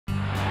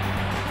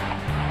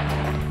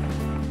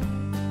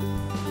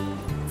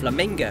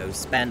Flamingos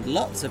spend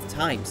lots of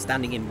time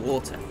standing in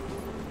water.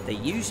 They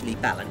usually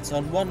balance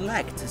on one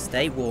leg to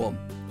stay warm,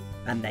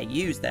 and they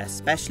use their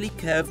specially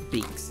curved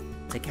beaks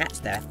to catch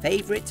their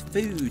favourite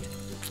food,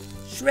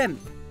 shrimp.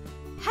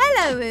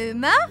 Hello,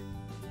 Uma.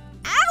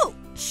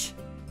 Ouch!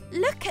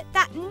 Look at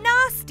that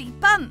nasty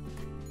bump.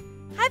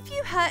 Have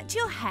you hurt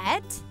your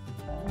head?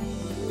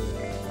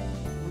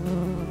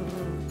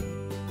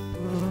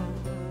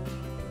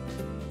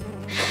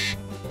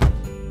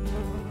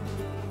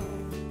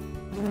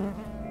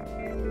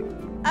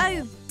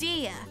 Oh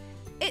dear,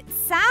 it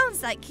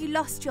sounds like you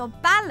lost your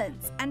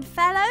balance and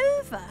fell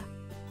over.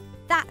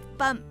 That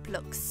bump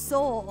looks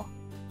sore.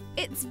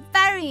 It's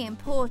very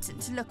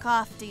important to look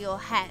after your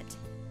head.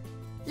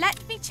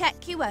 Let me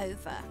check you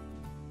over.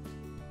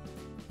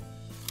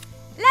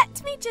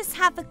 Let me just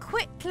have a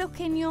quick look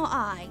in your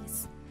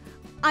eyes.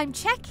 I'm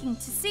checking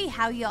to see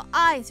how your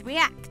eyes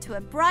react to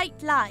a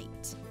bright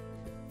light.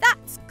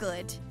 That's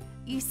good.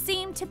 You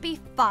seem to be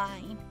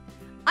fine.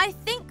 I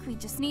think we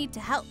just need to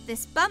help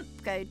this bump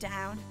go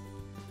down.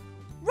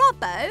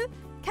 Robbo,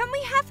 can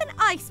we have an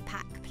ice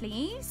pack,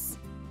 please?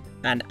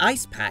 An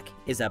ice pack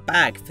is a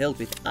bag filled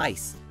with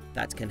ice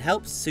that can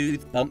help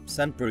soothe bumps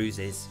and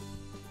bruises.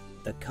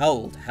 The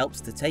cold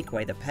helps to take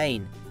away the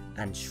pain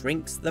and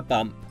shrinks the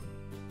bump.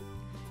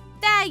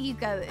 There you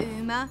go,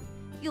 Uma.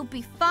 You'll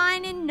be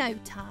fine in no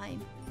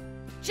time.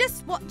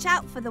 Just watch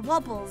out for the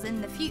wobbles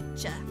in the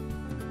future.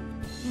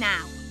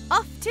 Now,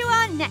 off to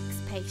our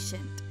next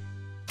patient.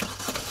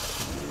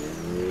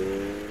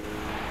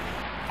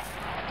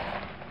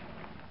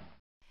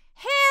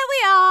 Here we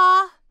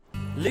are.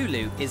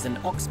 Lulu is an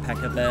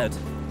oxpecker bird.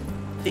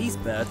 These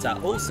birds are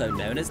also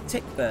known as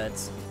tick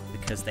birds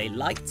because they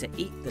like to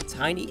eat the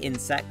tiny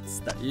insects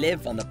that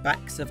live on the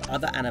backs of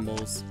other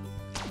animals.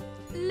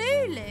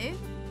 Lulu,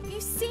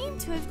 you seem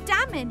to have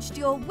damaged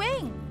your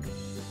wing.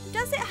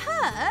 Does it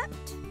hurt?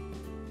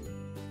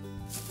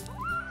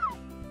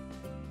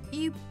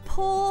 You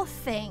poor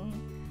thing.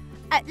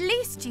 At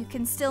least you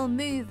can still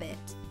move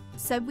it,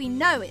 so we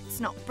know it's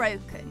not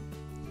broken.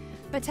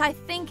 But I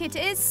think it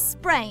is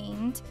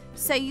sprained,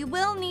 so you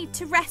will need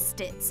to rest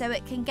it so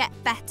it can get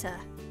better.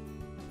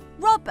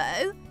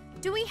 Robbo,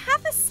 do we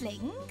have a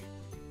sling?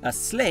 A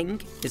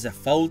sling is a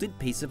folded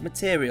piece of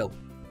material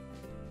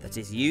that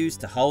is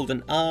used to hold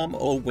an arm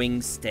or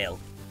wing still.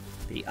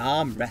 The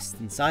arm rests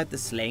inside the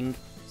sling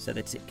so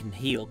that it can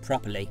heal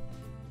properly.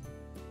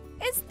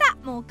 Is that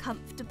more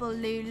comfortable,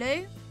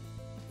 Lulu?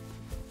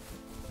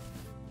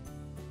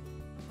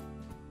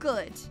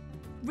 Good.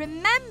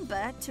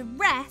 Remember to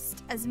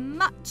rest as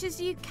much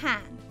as you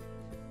can.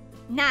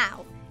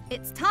 Now,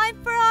 it's time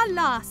for our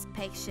last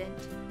patient,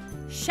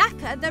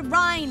 Shaka the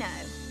Rhino.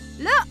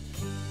 Look,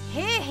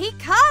 here he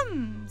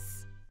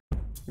comes.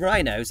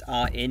 Rhinos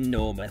are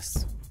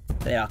enormous.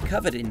 They are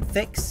covered in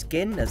thick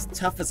skin as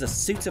tough as a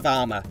suit of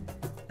armour,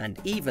 and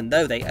even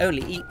though they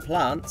only eat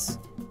plants,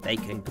 they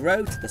can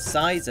grow to the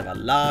size of a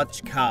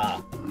large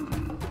car.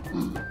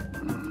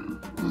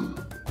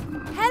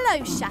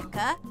 Hello,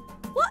 Shaka.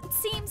 What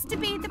seems to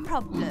be the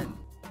problem?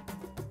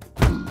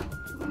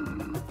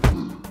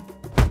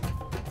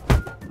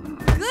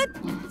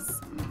 Goodness,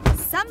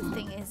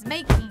 something is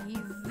making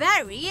you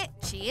very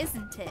itchy,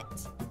 isn't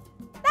it?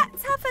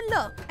 Let's have a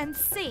look and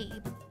see.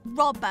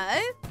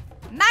 Robbo,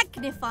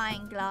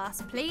 magnifying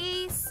glass,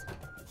 please.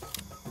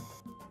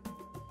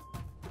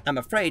 I'm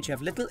afraid you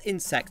have little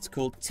insects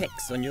called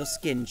ticks on your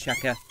skin,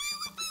 Shaka.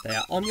 They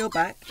are on your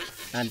back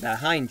and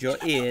behind your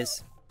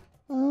ears.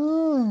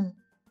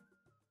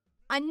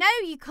 I know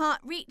you can't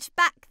reach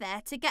back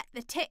there to get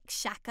the ticks,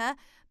 Shaka,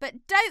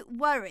 but don't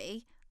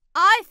worry.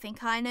 I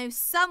think I know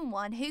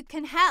someone who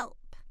can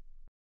help.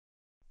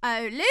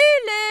 Oh,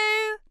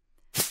 Lulu!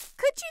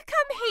 Could you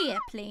come here,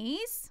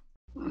 please?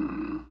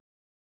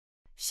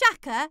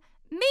 Shaka,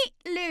 meet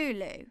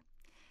Lulu.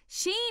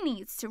 She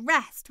needs to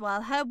rest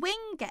while her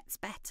wing gets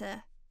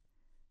better.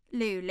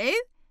 Lulu,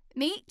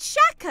 meet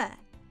Shaka.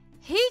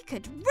 He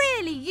could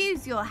really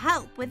use your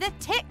help with a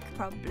tick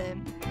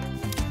problem.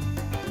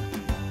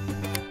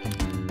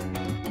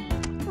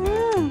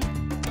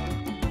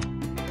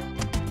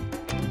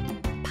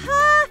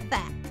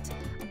 Perfect!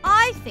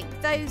 I think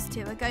those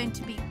two are going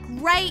to be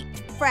great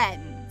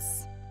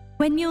friends.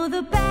 When you're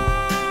the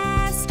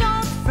best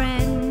of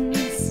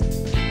friends,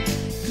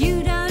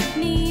 you don't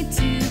need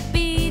to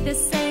be the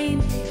same.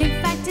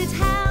 In fact, it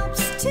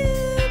helps to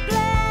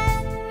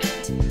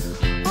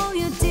blend all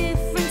your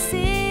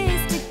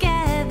differences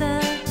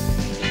together.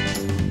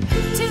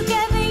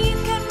 Together you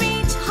can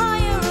reach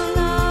higher or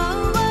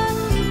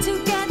lower.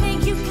 Together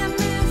you can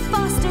move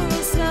faster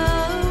or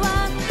slower.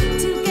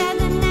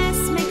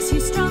 Togetherness makes you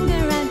stronger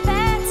and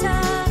better.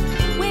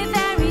 We're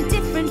very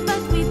different,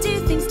 but we do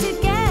things together.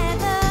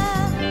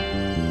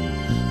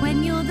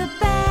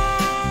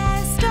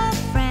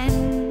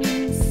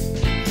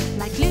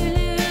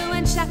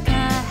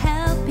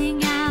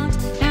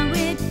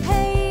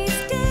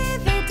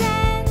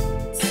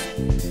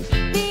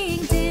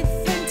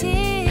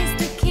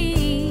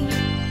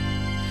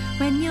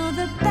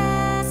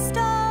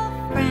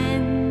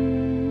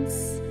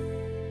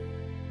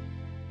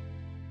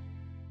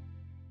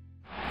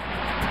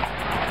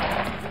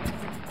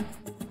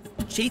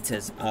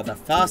 Cheetahs are the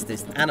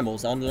fastest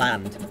animals on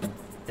land.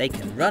 They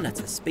can run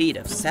at a speed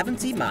of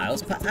 70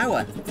 miles per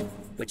hour,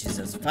 which is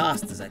as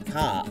fast as a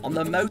car on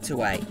the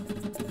motorway.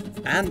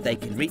 And they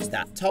can reach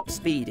that top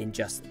speed in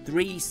just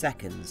 3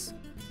 seconds.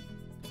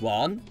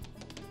 1,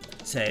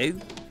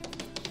 2,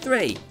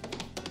 3.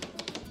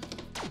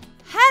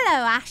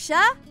 Hello,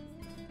 Asher.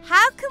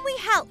 How can we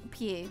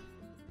help you?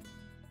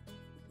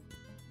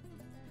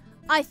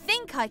 I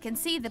think I can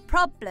see the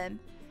problem.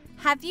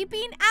 Have you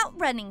been out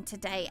running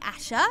today,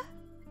 Asher?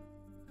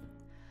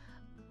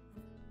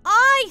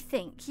 I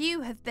think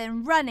you have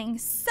been running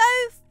so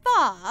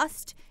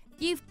fast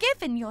you've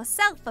given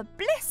yourself a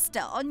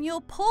blister on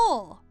your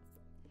paw.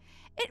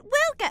 It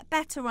will get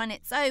better on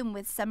its own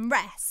with some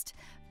rest,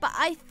 but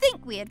I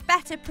think we had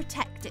better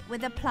protect it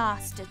with a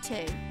plaster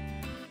too.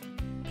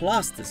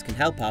 Plasters can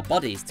help our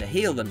bodies to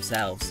heal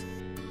themselves.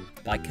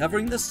 By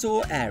covering the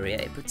sore area,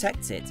 it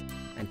protects it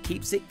and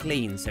keeps it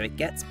clean so it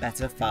gets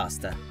better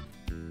faster.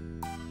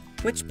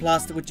 Which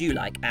plaster would you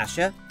like,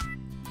 Asher?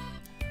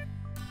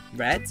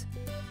 Red?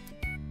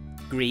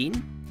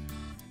 Green?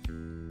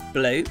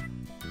 Blue?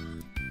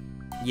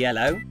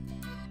 Yellow?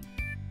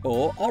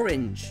 Or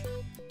orange?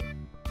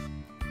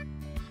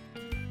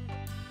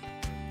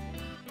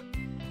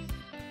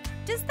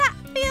 Does that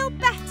feel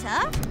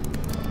better?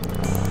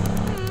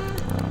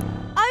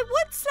 I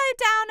would slow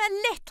down a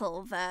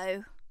little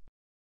though.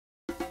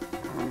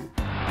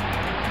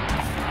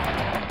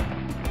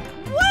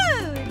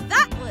 Whoa,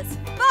 that was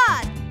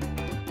fun!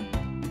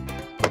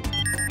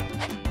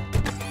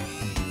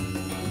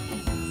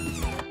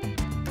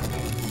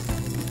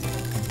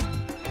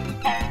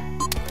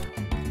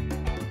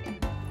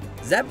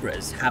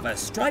 Zebras have a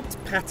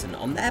striped pattern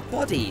on their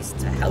bodies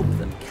to help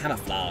them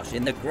camouflage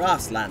in the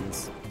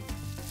grasslands.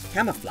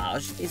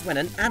 Camouflage is when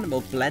an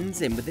animal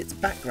blends in with its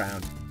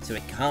background so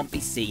it can't be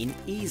seen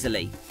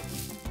easily.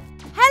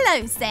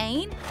 Hello,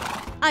 Zane.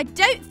 I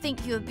don't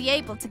think you'll be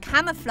able to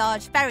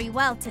camouflage very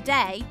well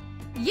today.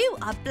 You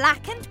are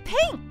black and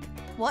pink.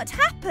 What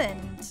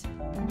happened?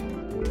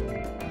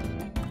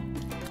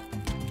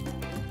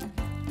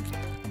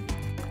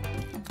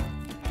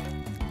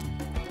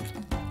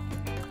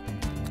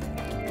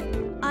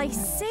 I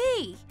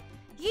see.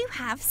 You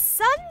have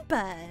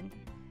sunburn.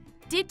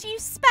 Did you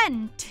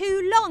spend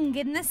too long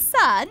in the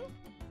sun?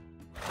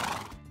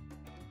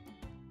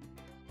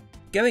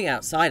 Going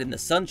outside in the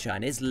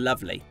sunshine is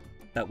lovely,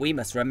 but we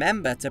must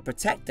remember to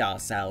protect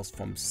ourselves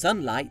from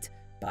sunlight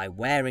by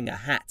wearing a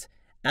hat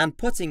and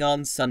putting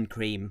on sun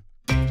cream.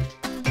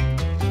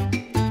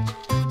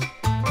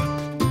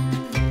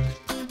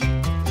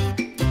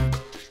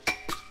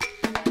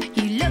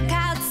 You look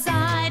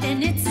outside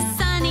and it's a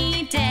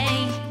sunny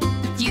day.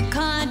 You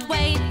can't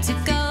wait to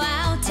go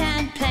out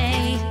and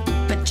play.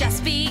 But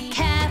just be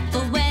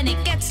careful when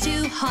it gets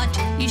too hot.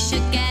 You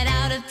should get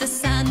out of the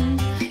sun.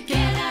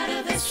 Get out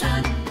of the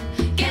sun.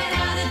 Get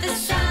out of the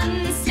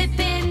sun. Slip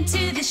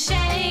into the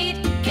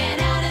shade. Get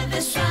out of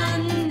the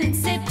sun and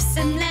sip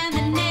some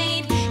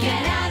lemonade.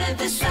 Get out of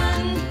the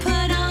sun.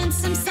 Put on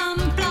some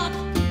sunblock.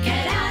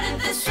 Get out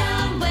of the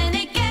sun when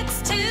it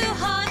gets too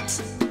hot.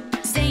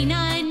 Zane,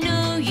 I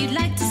know you'd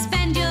like to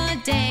spend your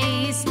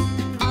days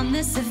on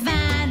the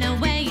savannah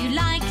where you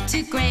like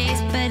to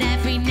graze, but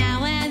every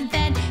now and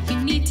then you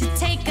need to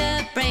take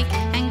a break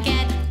and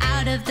get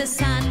out of the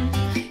sun.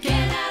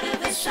 Get out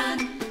of the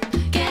sun.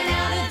 Get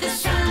out of the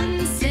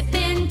sun. Slip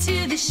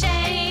into the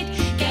shade.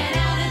 Get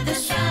out of the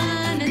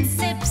sun and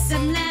sip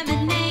some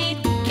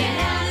lemonade. Get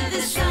out of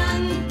the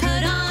sun.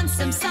 Put on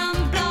some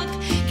sunblock.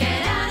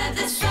 Get out of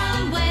the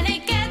sun when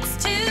it gets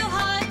too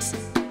hot.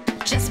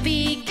 Just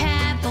be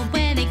careful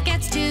when it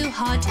gets too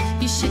hot.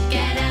 You should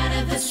get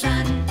out of the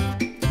sun.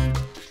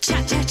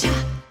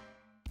 Cha-cha-cha.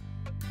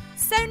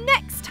 So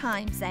next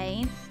time,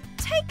 Zane,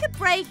 take a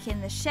break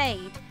in the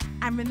shade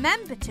and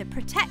remember to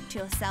protect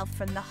yourself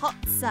from the hot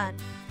sun.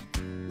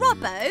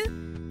 Robbo,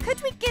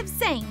 could we give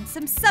Zane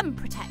some sun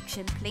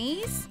protection,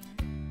 please?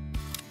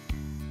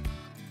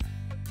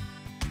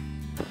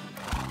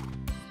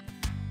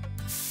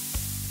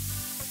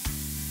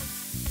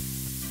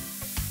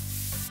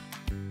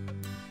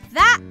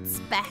 That's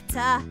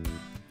better.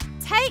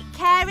 Take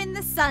care in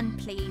the sun,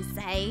 please,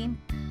 Zane.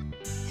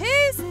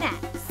 Who's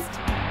next?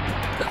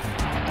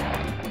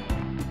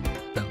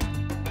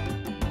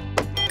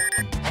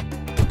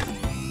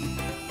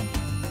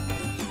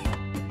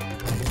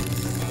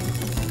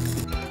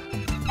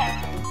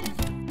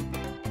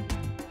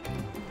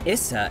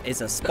 Issa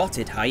is a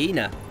spotted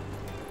hyena.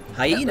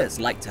 Hyenas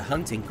like to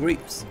hunt in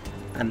groups,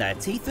 and their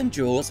teeth and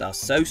jaws are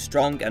so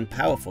strong and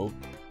powerful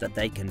that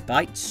they can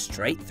bite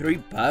straight through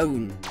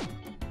bone.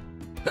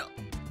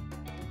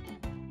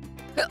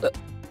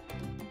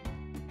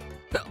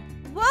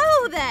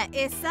 Whoa there,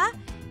 Issa.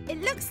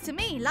 It looks to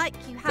me like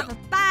you have a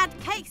bad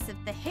case of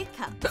the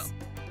hiccups.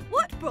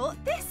 What brought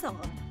this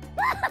on?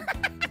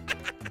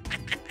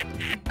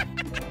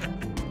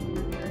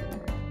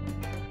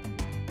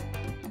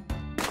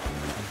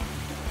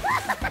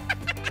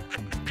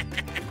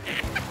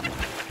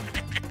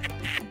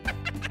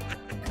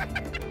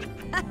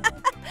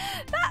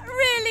 That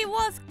really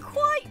was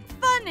quite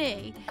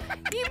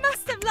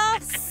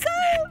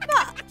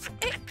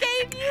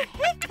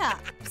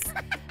hiccups.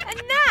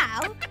 And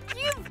now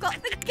you've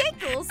got the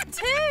giggles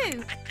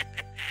too.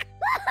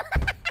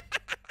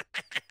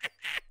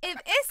 If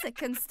Issa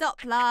can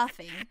stop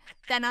laughing,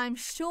 then I'm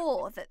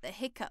sure that the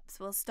hiccups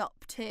will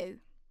stop too.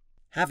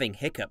 Having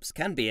hiccups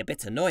can be a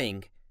bit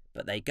annoying,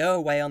 but they go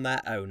away on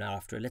their own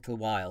after a little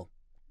while.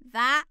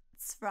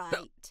 That's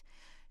right.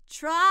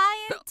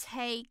 Try and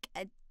take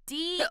a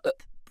deep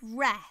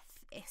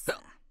breath, Issa.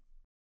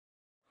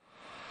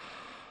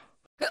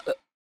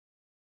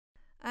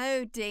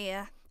 Oh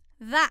dear,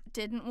 that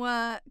didn't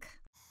work.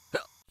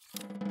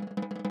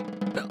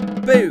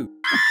 Boo!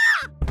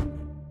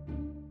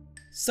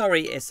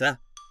 Sorry, Issa.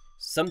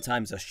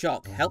 Sometimes a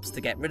shock helps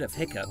to get rid of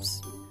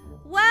hiccups.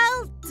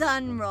 Well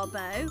done,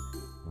 Robbo.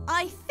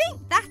 I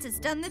think that has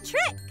done the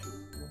trick.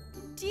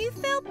 Do you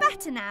feel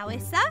better now,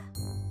 Issa?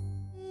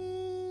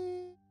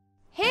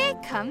 Here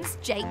comes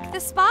Jake the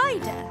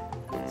spider.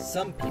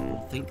 Some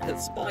people think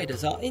that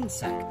spiders are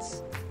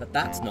insects, but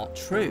that's not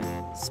true.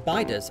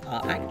 Spiders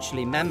are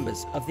actually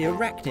members of the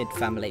arachnid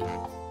family.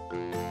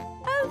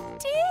 Oh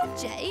dear,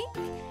 Jake.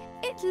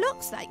 It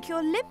looks like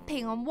you're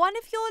limping on one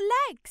of your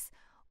legs.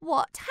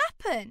 What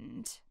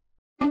happened?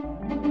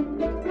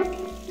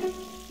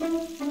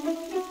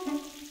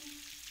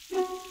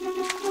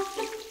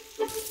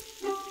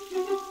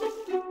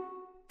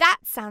 That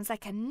sounds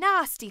like a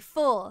nasty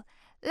fall.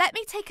 Let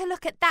me take a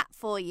look at that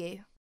for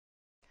you.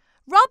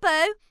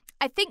 Robbo,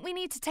 I think we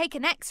need to take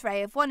an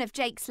X-ray of one of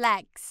Jake's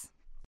legs.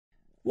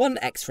 One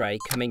X-ray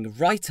coming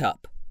right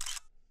up.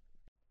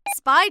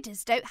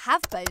 Spiders don't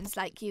have bones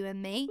like you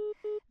and me.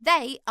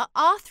 They are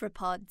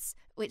arthropods,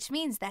 which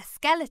means their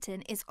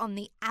skeleton is on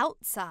the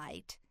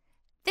outside.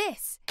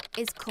 This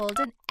is called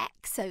an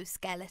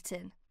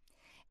exoskeleton.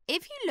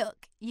 If you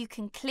look, you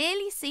can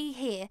clearly see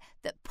here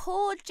that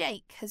poor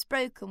Jake has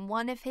broken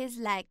one of his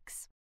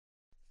legs.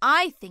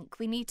 I think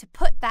we need to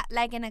put that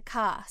leg in a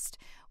cast,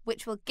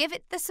 which will give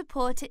it the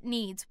support it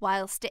needs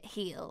whilst it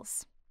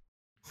heals.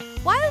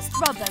 Whilst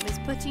Robbo is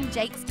putting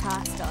Jake's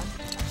cast on,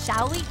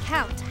 shall we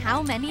count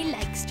how many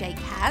legs Jake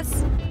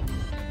has?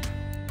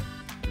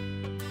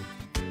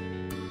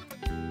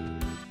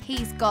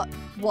 He's got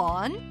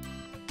 1,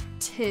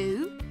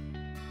 2,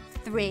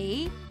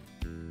 3,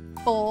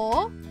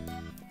 4,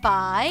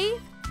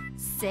 5,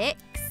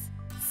 6,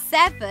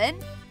 7,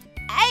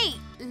 8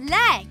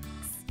 legs.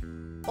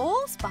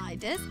 All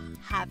spiders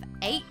have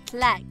 8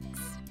 legs.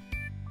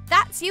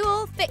 That's you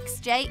all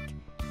fixed, Jake.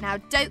 Now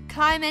don't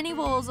climb any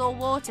walls or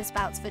water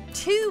spouts for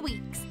 2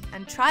 weeks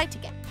and try to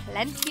get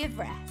plenty of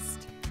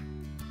rest.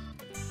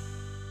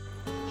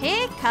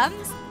 Here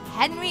comes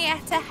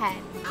Henrietta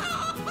Hen.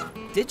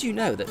 Did you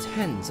know that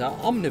hens are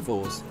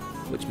omnivores,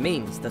 which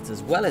means that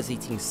as well as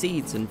eating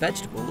seeds and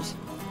vegetables,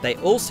 they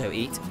also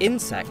eat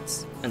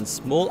insects and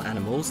small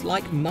animals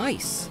like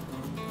mice?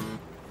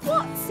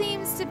 What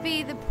seems to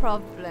be the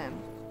problem?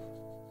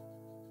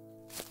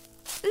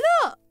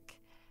 Look!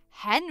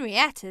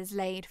 Henrietta's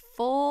laid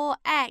 4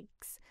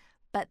 eggs,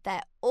 but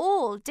they're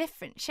all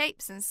different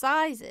shapes and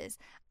sizes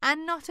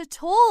and not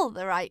at all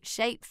the right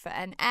shape for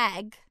an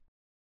egg.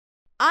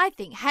 I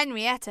think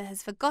Henrietta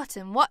has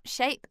forgotten what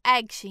shape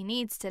egg she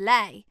needs to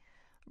lay.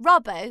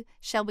 Robbo,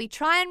 shall we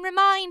try and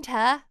remind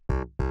her?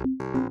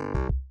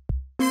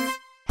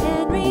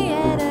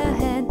 Henrietta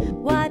Hen,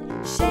 what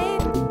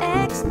shape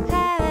eggs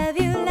have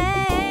you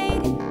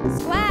laid?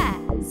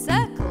 Square,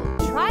 circle,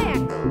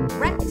 triangle,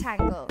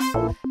 rectangle.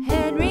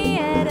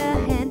 Henrietta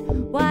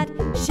Hen, what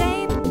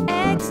shape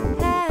eggs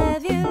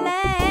have you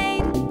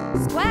laid?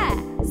 Square,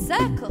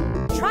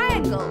 circle,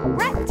 triangle,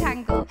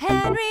 rectangle.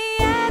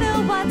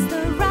 Henrietta, what's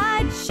the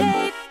right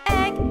shape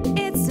egg?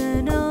 It's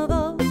an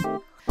oval,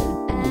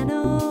 an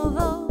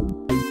oval.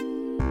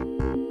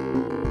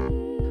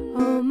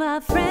 Oh, my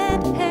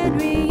friend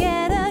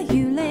Henrietta,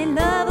 you lay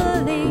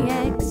lovely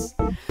eggs.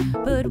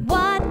 But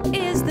what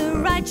is the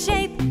right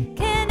shape?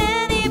 Can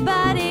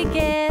anybody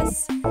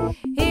guess?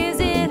 Is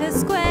it a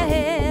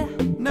square?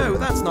 No,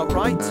 that's not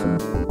right.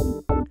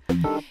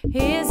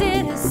 Is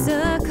it a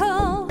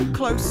circle?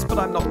 Close, but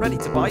I'm not ready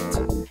to bite.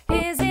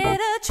 Is it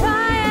a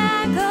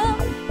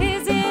triangle?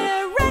 Is it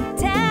a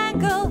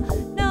rectangle?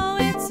 No,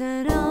 it's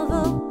an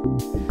oval,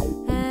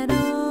 an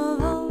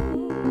oval.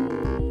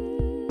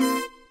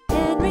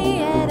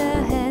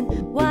 Henrietta Hen,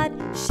 what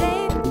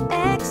shape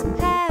eggs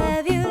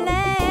have you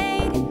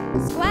laid?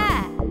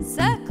 Square,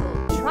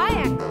 circle,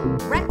 triangle,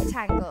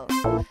 rectangle.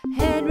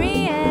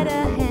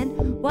 Henrietta Hen,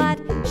 what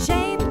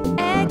shape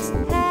eggs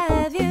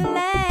have you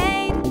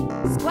laid?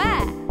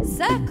 Square,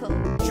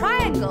 circle,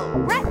 triangle,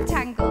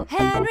 rectangle.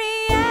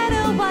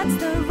 Henrietta, what's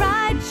the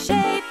right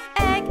shape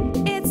egg?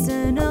 It's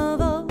an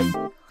oval,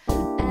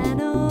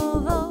 an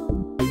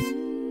oval.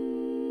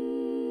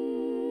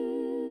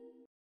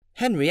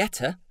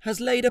 Henrietta has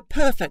laid a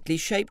perfectly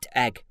shaped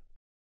egg.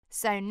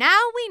 So now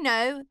we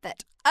know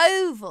that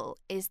oval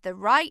is the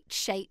right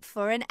shape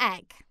for an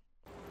egg.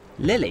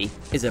 Lily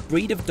is a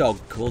breed of dog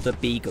called a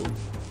beagle.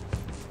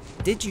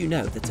 Did you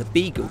know that a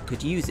beagle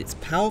could use its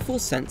powerful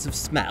sense of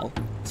smell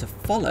to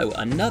follow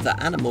another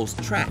animal's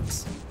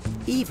tracks,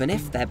 even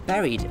if they're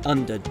buried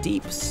under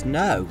deep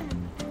snow?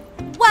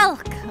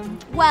 Welcome,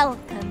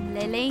 welcome,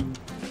 Lily.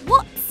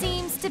 What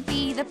seems to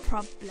be the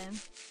problem?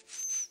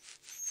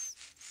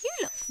 You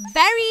look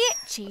very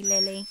itchy,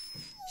 Lily.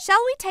 Shall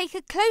we take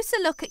a closer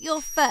look at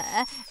your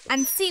fur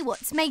and see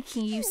what's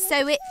making you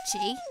so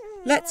itchy?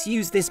 Let's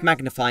use this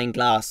magnifying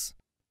glass.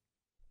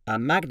 A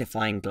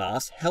magnifying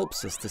glass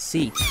helps us to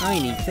see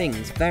tiny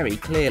things very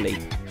clearly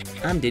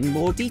and in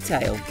more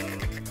detail.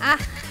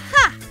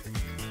 Aha!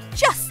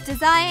 Just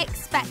as I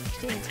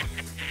expected.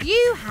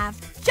 You have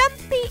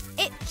jumpy,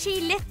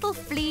 itchy little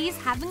fleas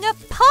having a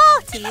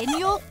party in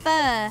your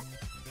fur.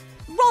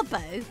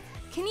 Robbo,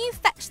 can you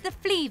fetch the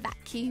flea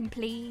vacuum,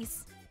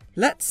 please?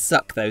 Let's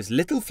suck those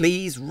little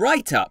fleas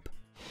right up.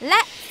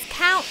 Let's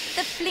count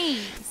the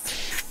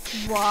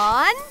fleas.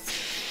 1,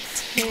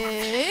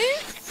 2,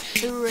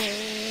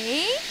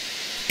 3,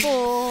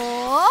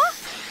 4,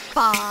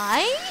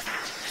 5,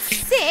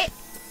 6,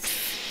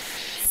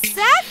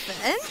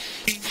 7,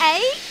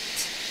 8,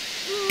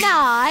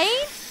 9,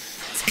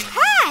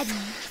 10.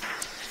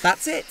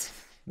 That's it.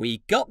 We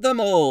got them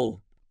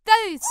all.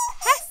 Those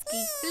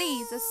pesky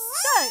fleas are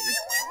so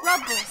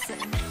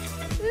troublesome.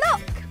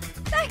 Look,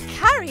 they're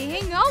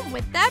carrying on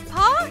with their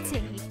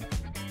party.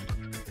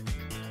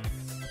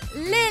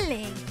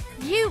 Lily,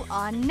 you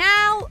are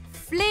now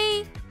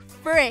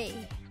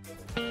flea-free.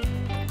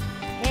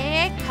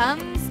 Here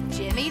comes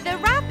Jimmy the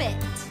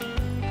rabbit.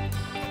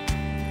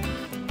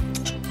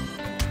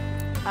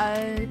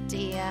 Oh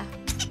dear.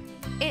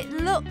 It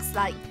looks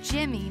like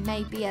Jimmy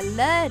may be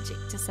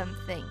allergic to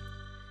something.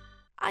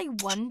 I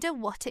wonder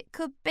what it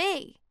could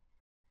be.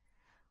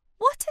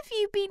 What have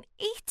you been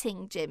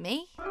eating,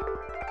 Jimmy?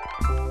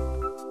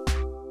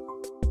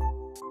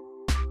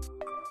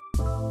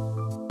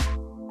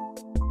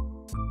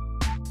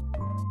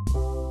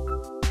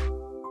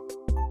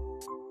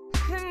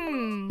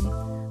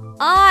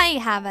 I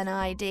have an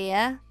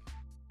idea.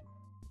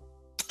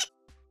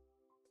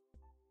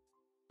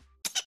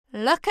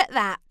 Look at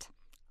that.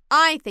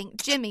 I think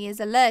Jimmy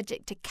is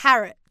allergic to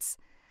carrots.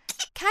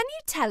 Can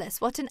you tell us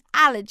what an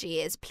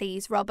allergy is,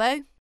 please,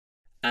 Robbo?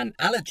 An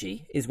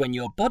allergy is when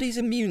your body's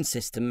immune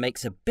system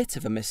makes a bit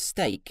of a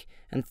mistake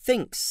and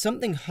thinks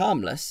something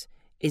harmless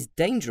is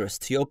dangerous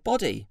to your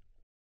body.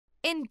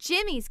 In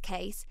Jimmy's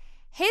case,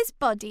 his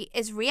body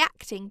is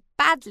reacting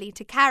badly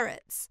to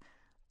carrots.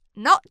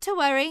 Not to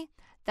worry,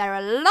 there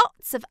are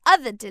lots of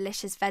other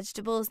delicious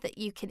vegetables that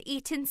you can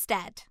eat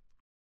instead.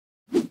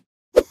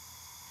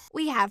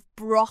 We have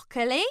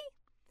broccoli,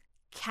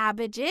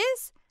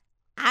 cabbages,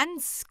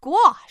 and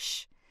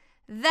squash.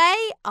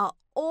 They are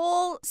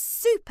all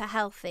super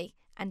healthy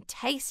and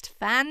taste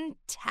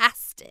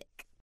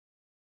fantastic.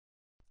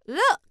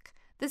 Look,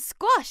 the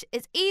squash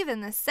is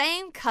even the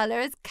same colour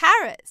as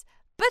carrots,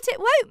 but it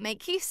won't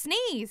make you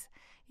sneeze.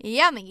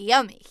 Yummy,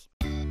 yummy.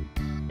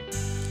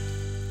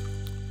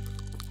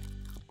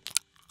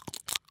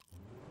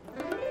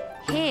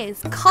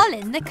 Here's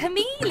Colin the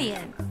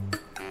chameleon.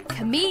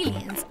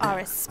 Chameleons are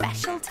a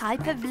special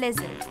type of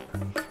lizard.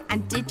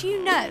 And did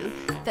you know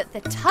that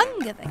the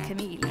tongue of a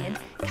chameleon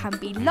can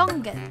be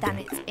longer than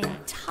its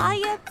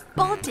entire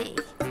body?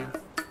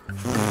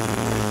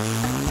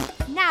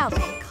 Now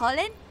then,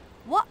 Colin,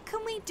 what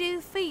can we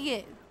do for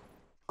you?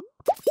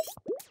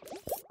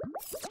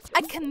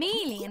 A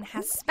chameleon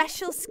has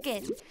special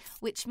skin,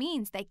 which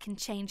means they can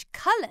change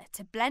colour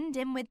to blend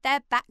in with their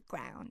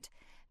background.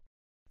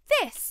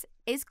 This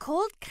is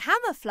called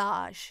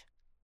camouflage.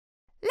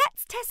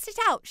 Let's test it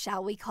out,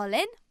 shall we,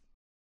 Colin?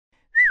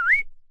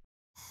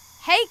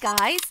 Hey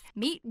guys,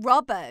 meet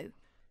Robbo.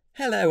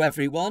 Hello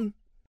everyone.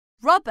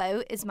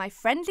 Robbo is my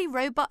friendly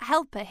robot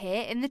helper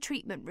here in the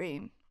treatment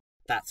room.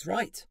 That's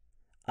right.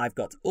 I've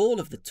got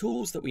all of the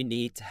tools that we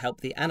need to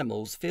help the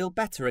animals feel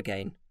better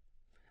again.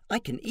 I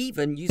can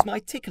even use my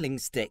tickling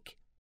stick.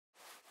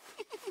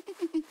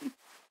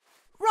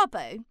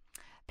 Robbo,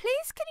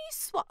 please can you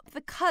swap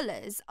the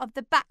colours of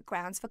the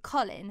backgrounds for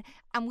Colin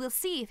and we'll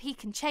see if he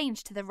can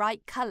change to the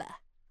right colour.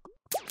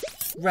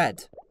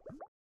 Red.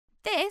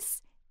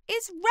 This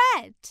is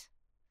red.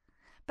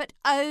 But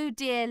oh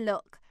dear,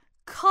 look,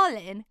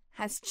 Colin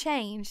has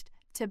changed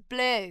to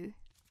blue.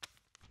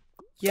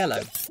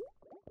 Yellow.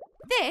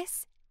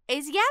 This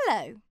is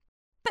yellow.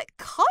 But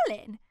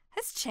Colin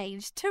has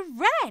changed to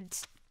red.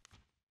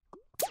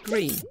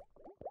 Green.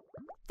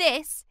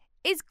 This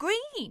is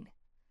green.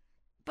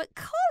 But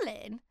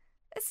Colin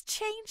has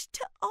changed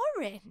to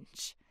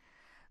orange.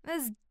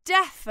 There's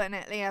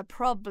definitely a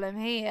problem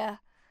here.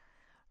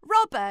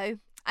 Robbo,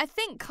 I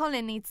think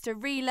Colin needs to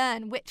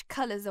relearn which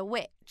colours are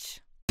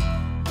which.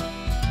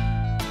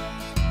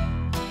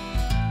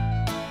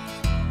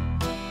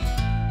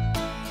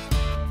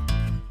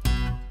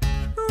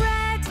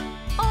 Red,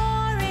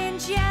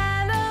 orange,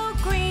 yellow,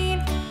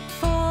 green,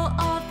 4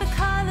 of the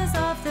colours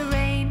of the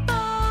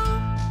rainbow.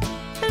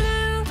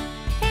 Blue,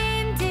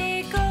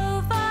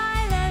 indigo,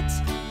 violet,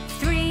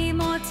 3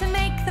 more to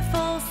make the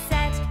full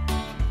set.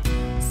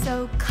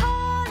 So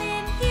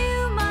Colin,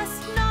 you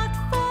must not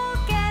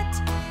forget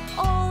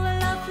all the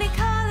lovely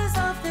colours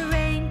of the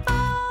rainbow.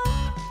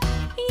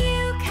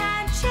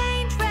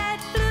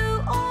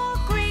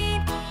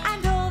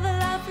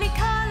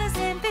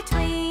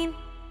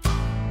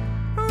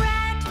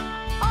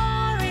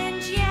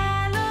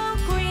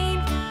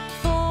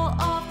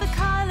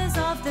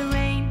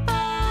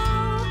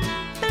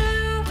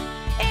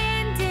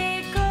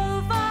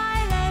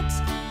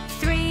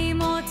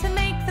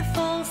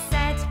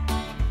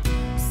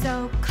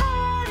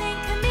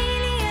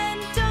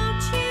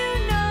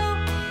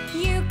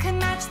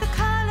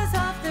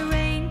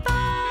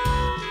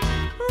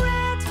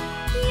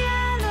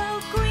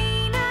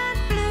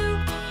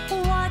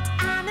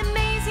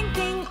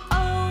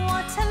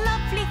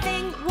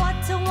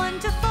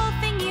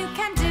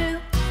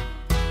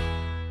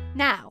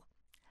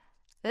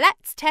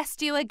 Let's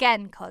test you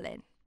again,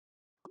 Colin.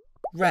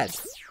 Red.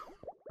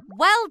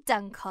 Well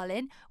done,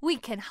 Colin. We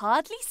can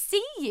hardly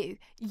see you.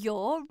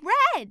 You're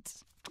red.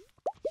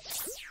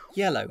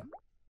 Yellow.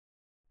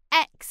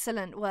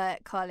 Excellent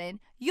work, Colin.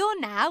 You're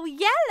now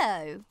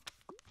yellow.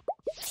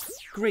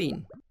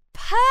 Green.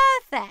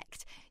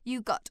 Perfect.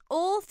 You got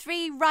all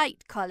 3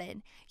 right,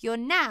 Colin. You're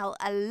now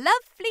a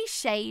lovely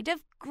shade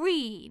of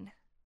green.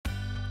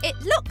 It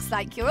looks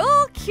like you're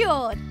all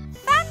cured.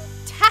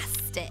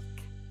 Fantastic.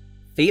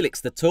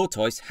 Felix the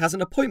tortoise has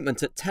an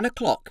appointment at 10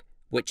 o'clock,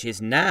 which is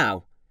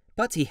now,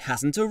 but he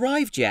hasn't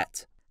arrived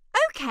yet.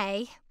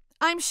 OK,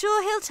 I'm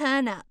sure he'll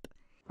turn up.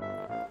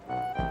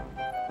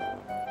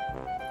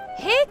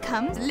 Here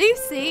comes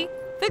Lucy,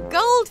 the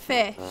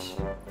goldfish.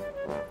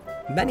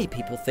 Many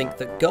people think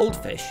that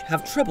goldfish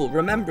have trouble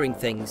remembering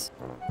things.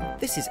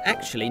 This is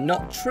actually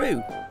not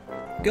true.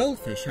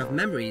 Goldfish have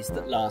memories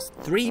that last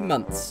 3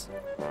 months.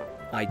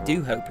 I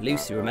do hope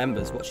Lucy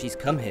remembers what she's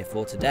come here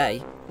for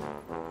today.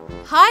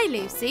 Hi,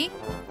 Lucy.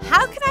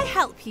 How can I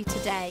help you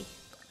today?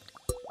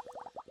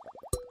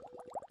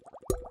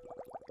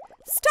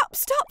 Stop,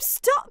 stop,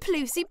 stop,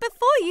 Lucy,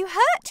 before you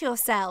hurt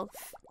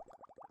yourself.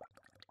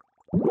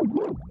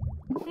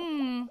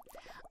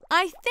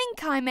 I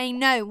think I may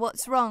know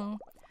what's wrong,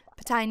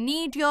 but I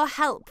need your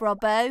help,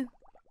 Robbo.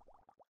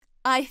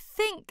 I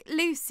think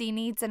Lucy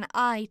needs an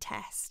eye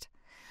test.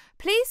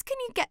 Please can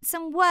you get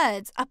some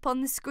words up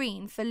on the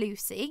screen for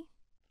Lucy?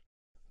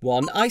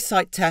 One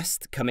eyesight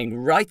test coming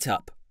right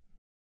up.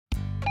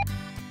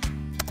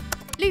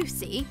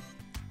 Lucy,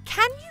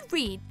 can you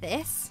read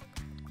this?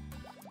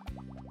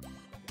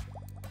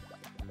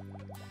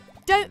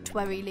 Don't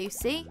worry,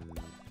 Lucy.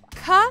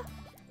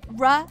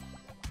 K-R-A-B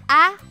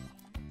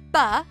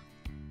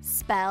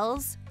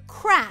spells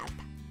crab.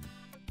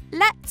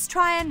 Let's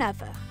try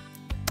another.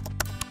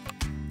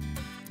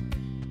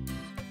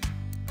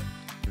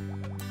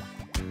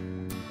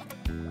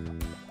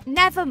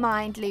 Never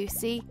mind,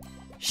 Lucy.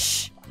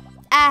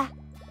 Sh-a-l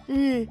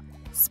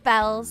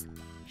spells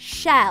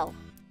shell.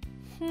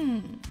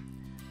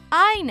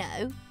 I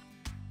know.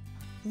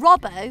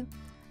 Robbo,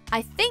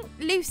 I think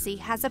Lucy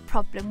has a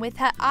problem with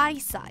her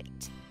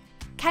eyesight.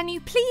 Can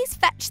you please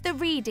fetch the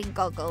reading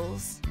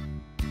goggles?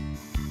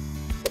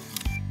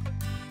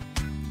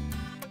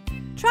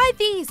 Try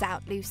these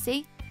out,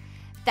 Lucy.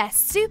 They're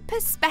super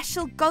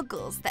special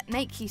goggles that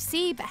make you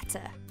see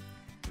better.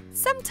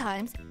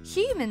 Sometimes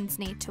humans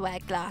need to wear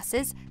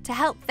glasses to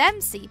help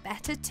them see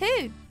better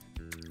too.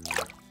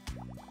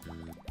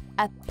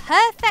 A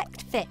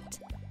perfect fit.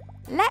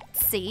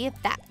 Let's see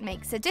if that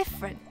makes a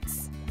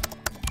difference.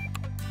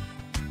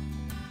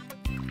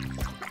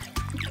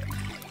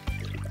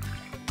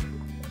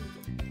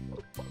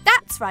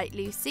 That's right,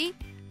 Lucy.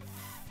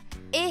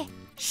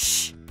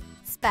 F-I-sh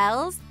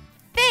spells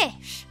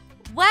fish.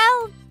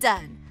 Well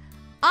done.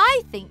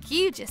 I think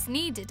you just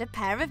needed a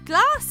pair of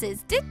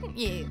glasses, didn't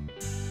you?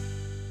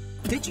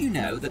 Did you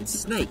know that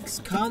snakes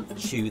can't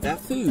chew their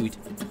food,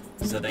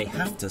 so they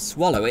have to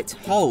swallow it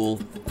whole?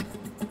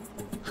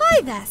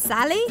 Hi there,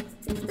 Sally.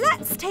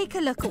 Let's take a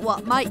look at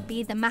what might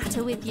be the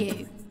matter with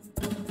you.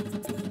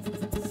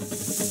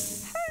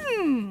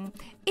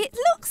 It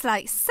looks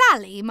like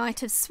Sally might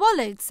have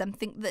swallowed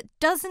something that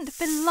doesn't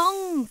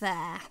belong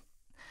there.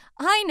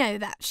 I know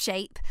that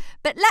shape,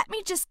 but let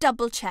me just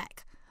double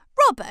check.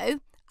 Robbo,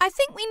 I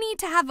think we need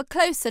to have a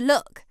closer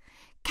look.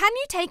 Can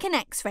you take an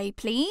X-ray,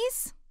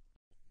 please?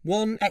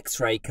 One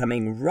X-ray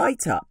coming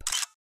right up.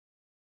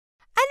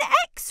 An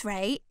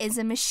X-ray is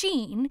a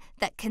machine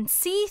that can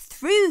see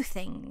through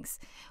things.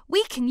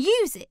 We can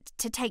use it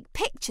to take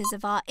pictures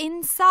of our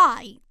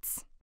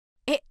insides.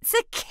 It's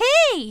a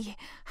key!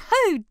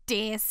 Oh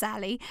dear,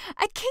 Sally,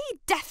 a key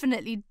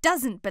definitely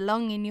doesn't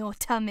belong in your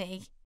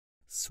tummy.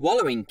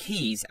 Swallowing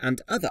keys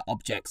and other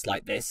objects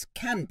like this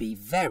can be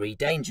very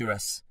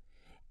dangerous.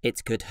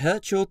 It could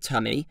hurt your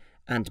tummy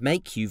and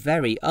make you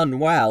very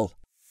unwell.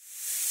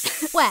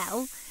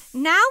 Well,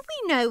 now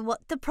we know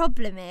what the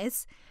problem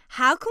is.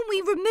 How can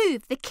we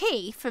remove the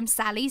key from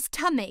Sally's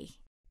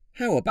tummy?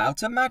 How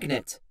about a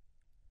magnet?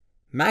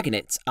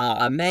 Magnets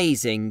are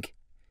amazing.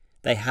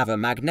 They have a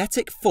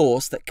magnetic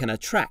force that can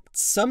attract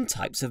some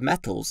types of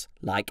metals,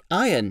 like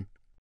iron.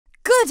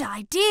 Good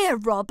idea,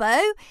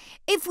 Robbo.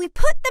 If we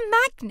put the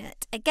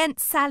magnet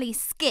against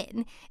Sally's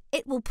skin,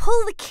 it will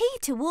pull the key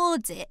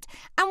towards it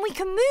and we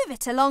can move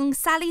it along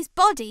Sally's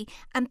body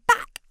and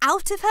back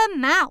out of her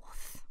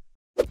mouth.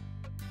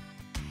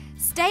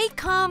 Stay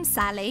calm,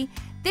 Sally.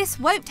 This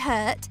won't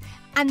hurt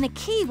and the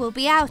key will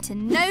be out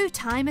in no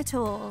time at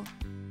all.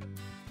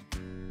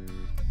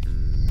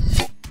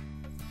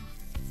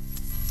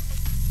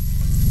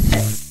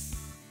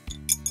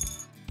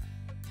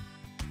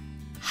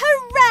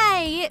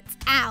 Hooray! It's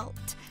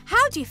out!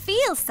 How do you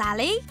feel,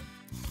 Sally?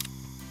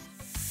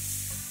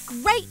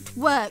 Great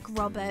work,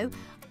 Robbo.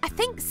 I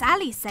think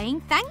Sally's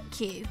saying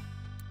thank you.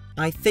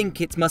 I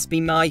think it must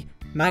be my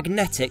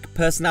magnetic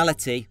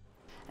personality.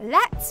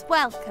 Let's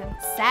welcome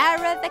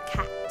Sarah the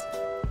cat.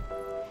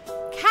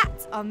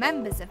 Cats are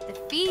members of the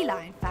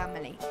feline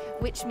family,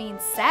 which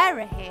means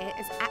Sarah here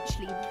is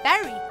actually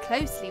very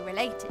closely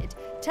related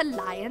to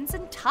lions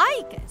and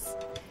tigers.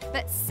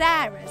 But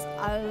Sarah's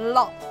a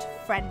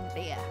lot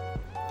friendlier.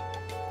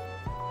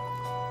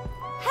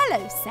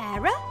 Hello,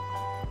 Sarah.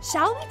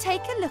 Shall we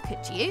take a look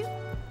at you?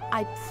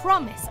 I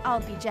promise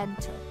I'll be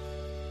gentle.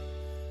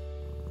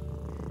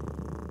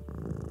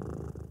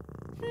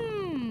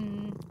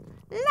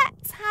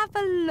 Let's have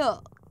a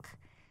look.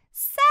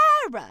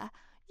 Sarah,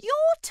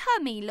 your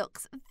tummy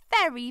looks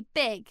very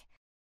big.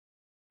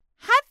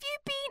 Have you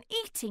been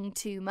eating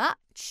too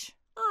much?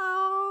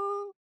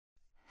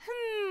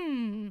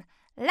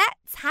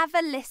 Let's have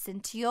a listen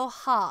to your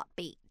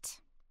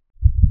heartbeat.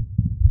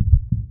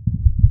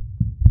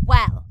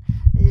 Well,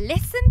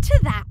 listen to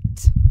that.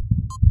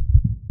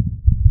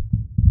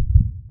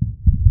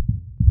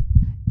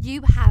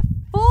 You have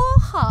 4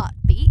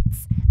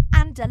 heartbeats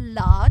and a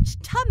large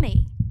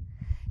tummy.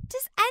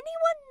 Does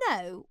anyone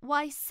know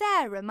why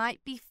Sarah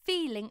might be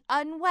feeling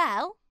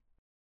unwell?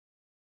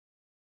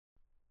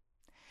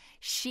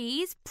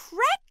 She's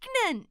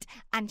pregnant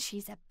and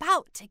she's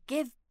about to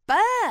give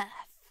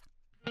birth.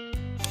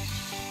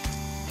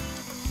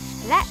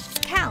 Let's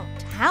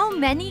count how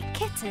many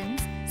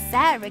kittens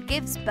Sarah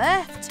gives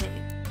birth to.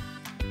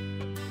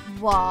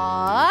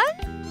 1,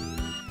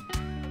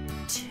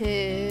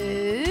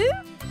 2,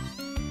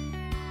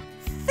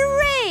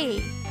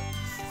 3.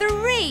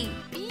 3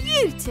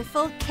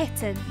 beautiful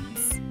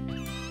kittens.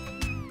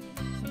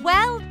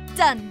 Well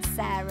done,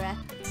 Sarah.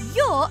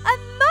 You're a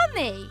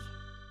mummy.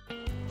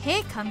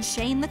 Here comes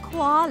Shane the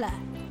koala.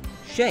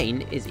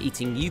 Shane is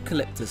eating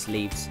eucalyptus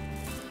leaves,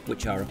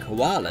 which are a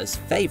koala's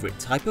favourite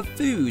type of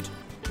food.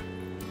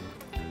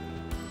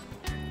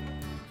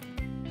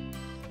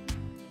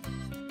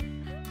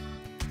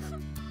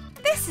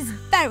 This is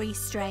very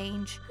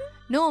strange.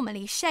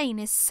 Normally Shane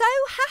is so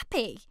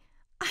happy.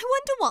 I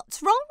wonder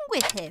what's wrong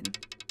with him.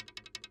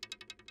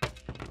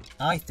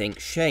 I think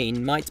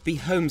Shane might be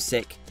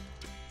homesick,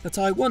 but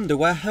I wonder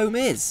where home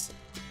is.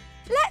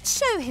 Let's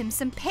show him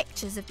some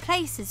pictures of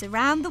places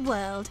around the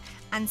world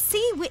and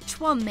see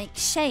which one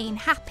makes Shane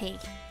happy.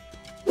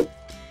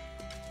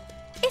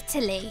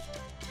 Italy,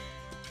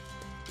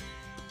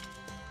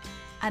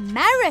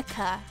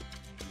 America,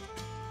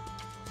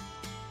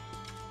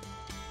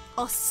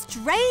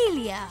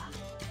 Australia.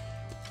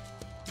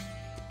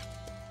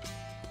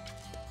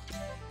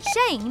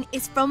 Shane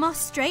is from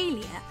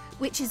Australia,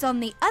 which is on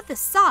the other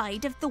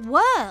side of the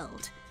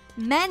world.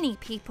 Many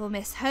people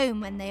miss home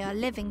when they are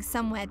living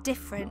somewhere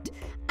different,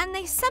 and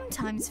they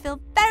sometimes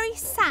feel very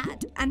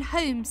sad and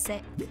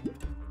homesick.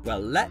 Well,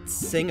 let's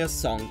sing a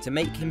song to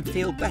make him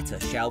feel better,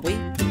 shall we?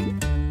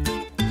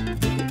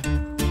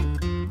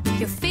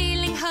 You're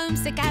feeling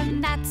homesick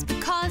and that's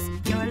because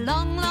you're a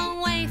long,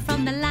 long way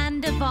from the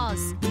land of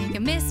Oz. You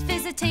miss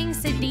visiting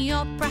Sydney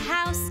Opera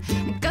House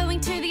and going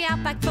to the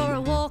outback for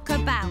a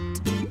walkabout.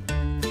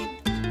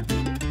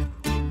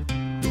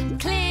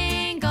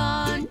 Cling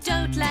on,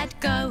 don't let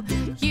go.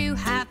 You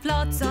have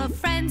lots of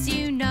friends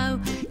you know.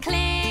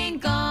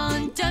 Cling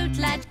on, don't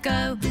let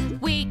go.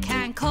 We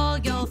can call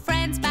your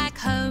friends back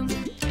home.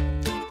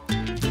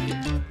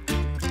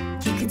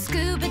 You can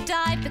scuba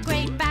dive the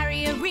Great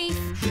Barrier Reef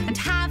and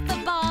have a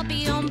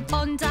barbie on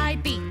Bondi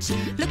Beach.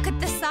 Look at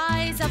the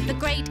size of the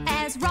Great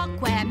Ayers Rock,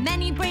 where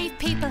many brave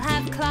people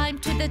have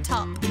climbed to the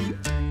top.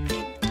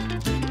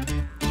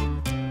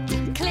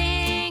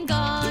 Cling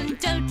on,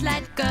 don't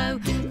let go.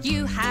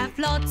 You have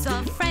lots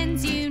of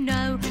friends you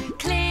know.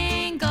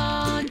 Cling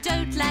on,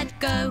 don't let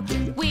go.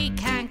 We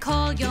can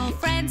call your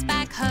friends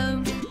back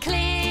home.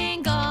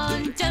 Cling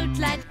on, don't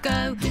let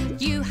go.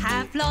 You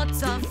have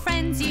lots of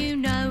friends you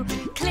know.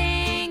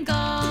 Cling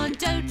on,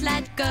 don't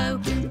let go.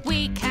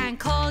 We can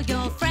call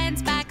your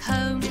friends back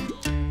home.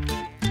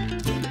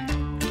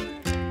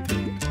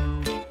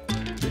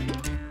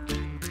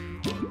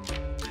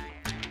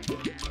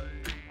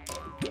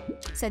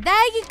 So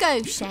there you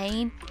go,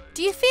 Shane.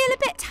 Do you feel a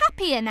bit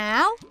happier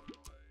now?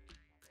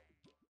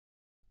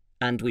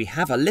 And we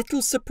have a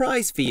little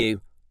surprise for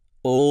you,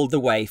 all the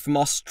way from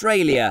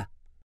Australia.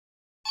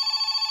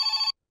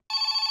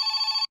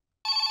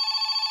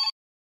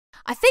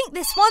 I think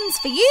this one's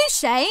for you,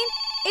 Shane.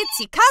 It's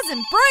your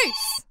cousin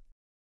Bruce.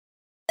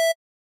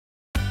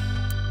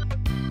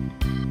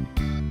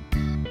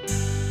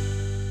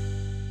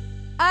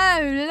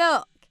 Oh,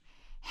 look.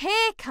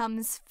 Here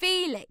comes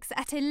Felix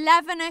at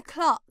 11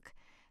 o'clock.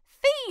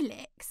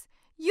 Felix,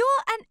 you're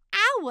an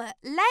hour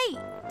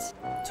late.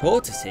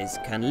 Tortoises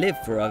can live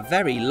for a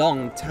very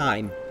long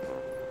time.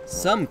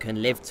 Some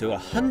can live to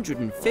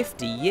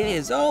 150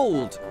 years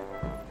old.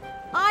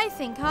 I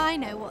think I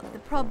know what the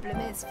problem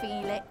is,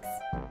 Felix.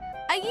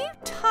 Are you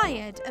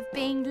tired of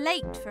being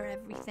late for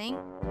everything?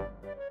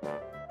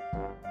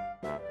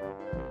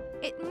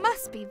 It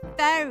must be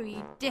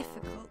very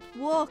difficult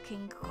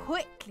walking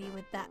quickly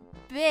with that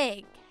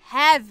big,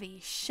 heavy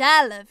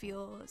shell of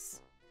yours.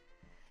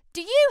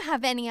 Do you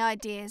have any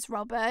ideas,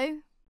 Robbo?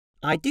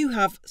 I do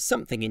have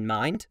something in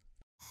mind.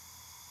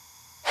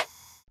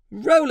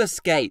 Roller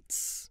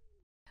skates.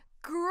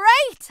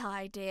 Great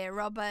idea,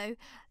 Robbo.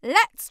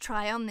 Let's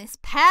try on this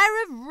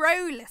pair of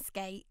roller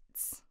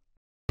skates.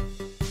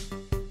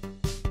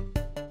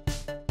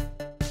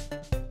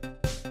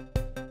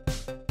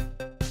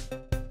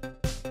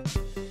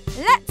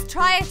 Let's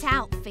try it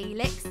out,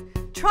 Felix.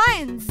 Try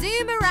and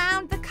zoom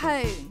around the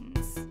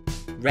cones.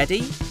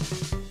 Ready,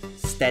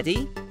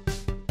 steady,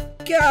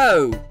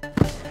 go!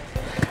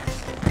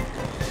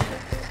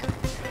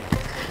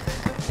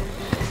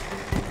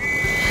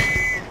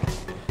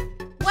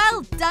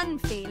 Well done,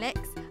 Felix.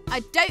 I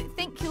don't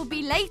think you'll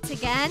be late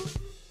again.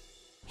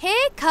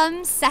 Here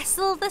comes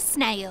Cecil the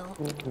snail.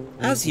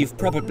 As you've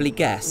probably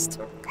guessed,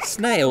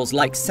 snails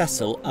like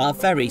Cecil are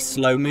very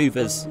slow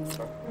movers.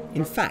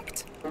 In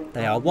fact,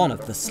 they are one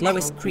of the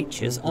slowest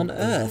creatures on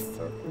Earth.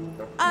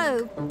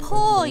 Oh,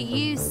 poor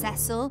you,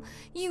 Cecil.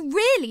 You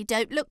really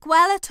don't look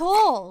well at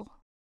all.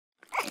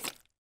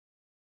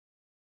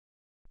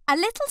 A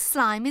little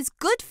slime is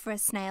good for a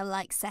snail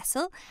like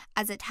Cecil,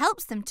 as it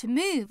helps them to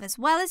move as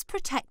well as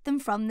protect them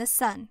from the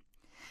sun.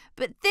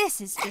 But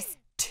this is just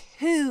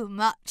too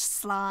much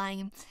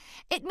slime.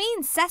 It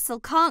means Cecil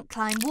can't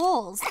climb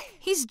walls.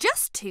 He's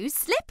just too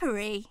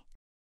slippery.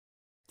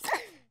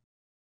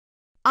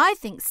 I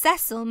think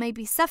Cecil may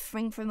be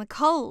suffering from a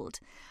cold.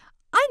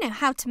 I know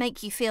how to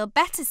make you feel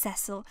better,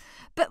 Cecil,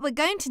 but we're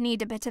going to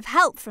need a bit of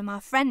help from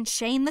our friend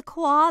Shane the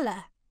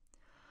koala.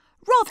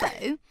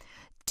 Robbo,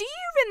 do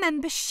you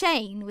remember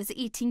Shane was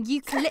eating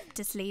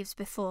eucalyptus leaves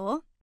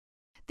before?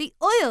 The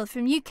oil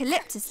from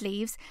eucalyptus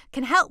leaves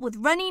can help with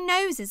runny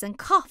noses and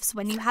coughs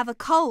when you have a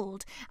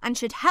cold and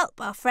should help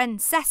our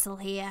friend Cecil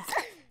here.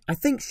 I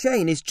think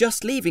Shane is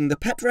just leaving the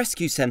pet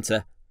rescue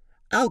centre.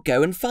 I'll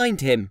go and find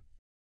him.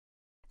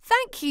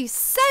 Thank you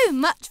so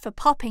much for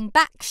popping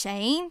back,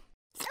 Shane.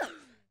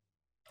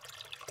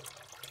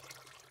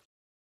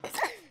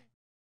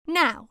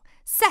 Now,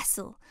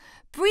 Cecil,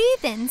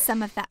 breathe in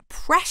some of that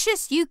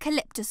precious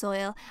eucalyptus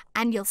oil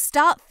and you'll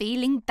start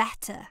feeling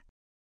better.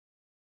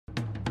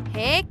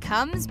 Here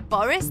comes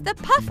Boris the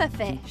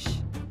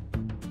pufferfish.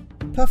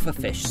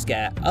 Pufferfish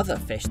scare other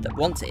fish that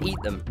want to eat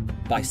them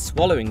by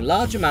swallowing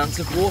large amounts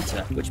of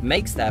water, which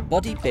makes their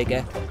body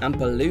bigger and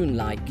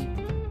balloon-like.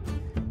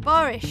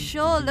 Boris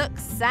sure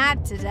looks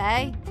sad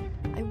today.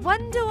 I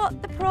wonder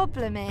what the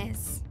problem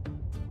is.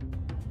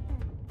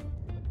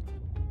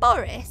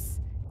 Boris,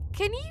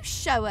 can you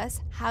show us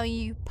how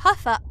you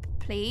puff up,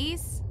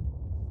 please?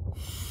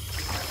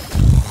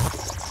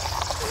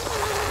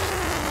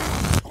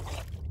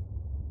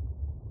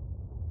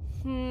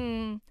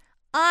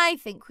 I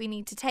think we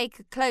need to take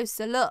a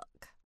closer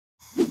look.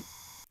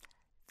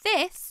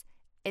 This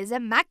is a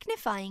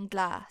magnifying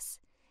glass.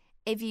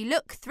 If you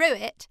look through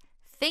it,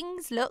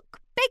 things look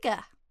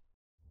bigger.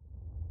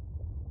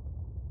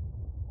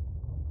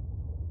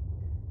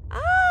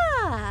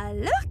 Ah,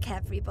 look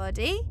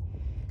everybody.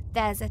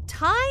 There's a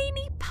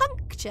tiny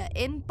puncture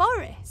in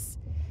Boris.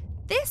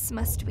 This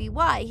must be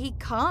why he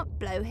can't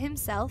blow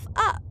himself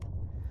up.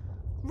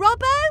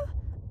 Robbo,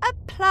 a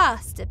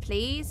plaster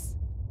please.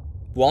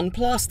 One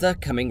plaster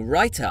coming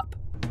right up.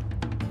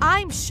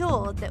 I'm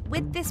sure that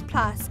with this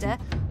plaster,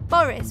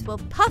 Boris will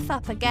puff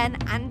up again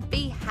and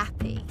be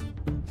happy.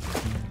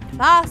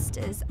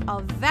 Plasters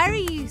are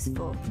very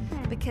useful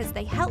because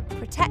they help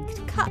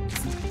protect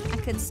cuts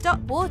and can stop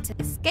water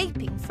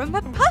escaping from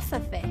a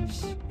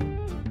pufferfish.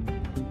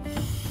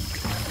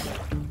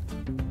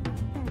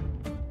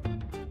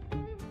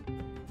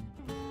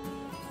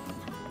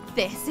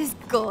 This is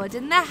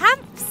Gordon the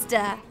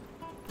hamster.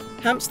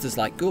 Hamsters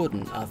like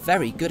Gordon are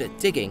very good at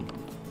digging.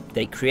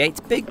 They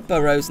create big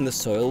burrows in the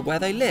soil where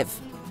they live.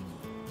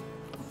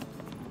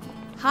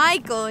 Hi,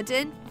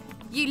 Gordon.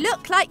 You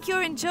look like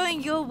you're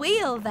enjoying your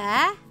wheel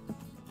there.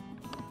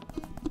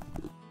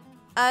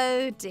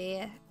 Oh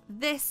dear,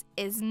 this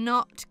is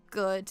not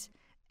good.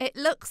 It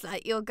looks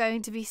like you're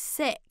going to be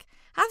sick.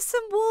 Have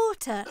some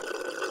water.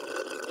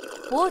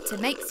 Water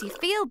makes you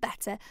feel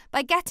better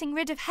by getting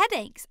rid of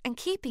headaches and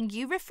keeping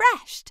you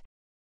refreshed.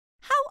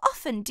 How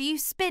often do you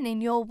spin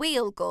in your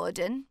wheel,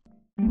 Gordon?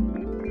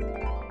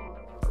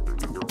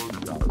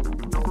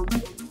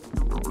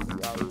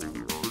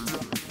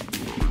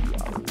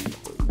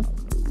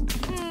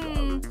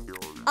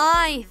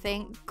 I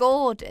think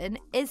Gordon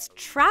is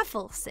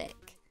travel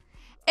sick.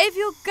 If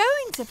you're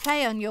going to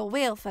play on your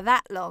wheel for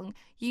that long,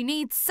 you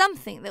need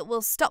something that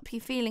will stop you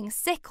feeling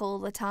sick all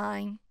the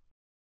time.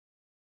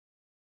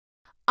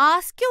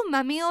 Ask your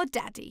mummy or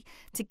daddy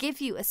to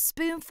give you a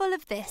spoonful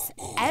of this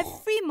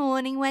every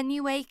morning when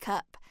you wake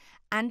up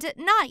and at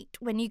night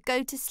when you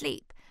go to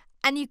sleep,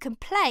 and you can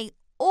play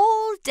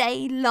all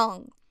day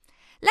long.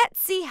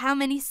 Let's see how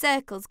many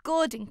circles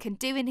Gordon can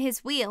do in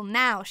his wheel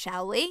now,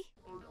 shall we?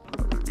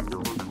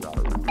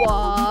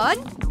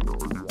 1,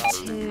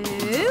 2,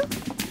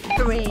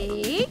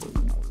 3,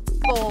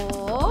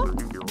 4,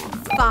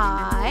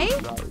 5,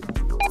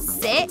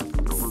 6,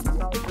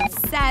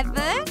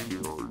 7,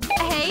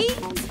 8,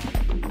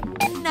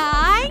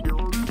 9,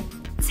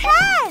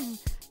 10!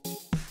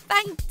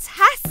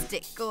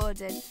 Fantastic,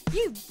 Gordon.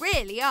 You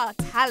really are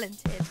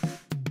talented.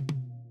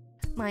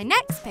 My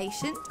next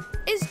patient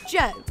is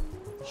Joe.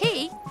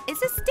 He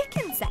is a stick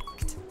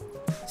insect.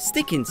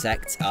 Stick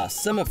insects are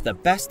some of the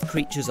best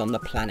creatures on the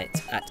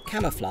planet at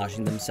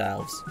camouflaging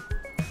themselves.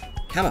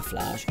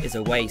 Camouflage is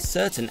a way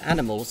certain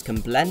animals can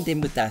blend in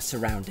with their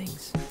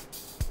surroundings.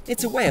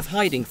 It's a way of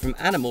hiding from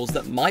animals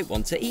that might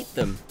want to eat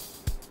them.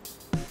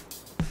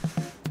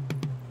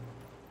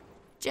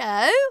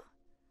 Joe?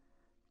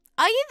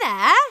 Are you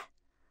there?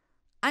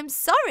 I'm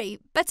sorry,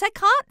 but I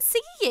can't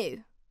see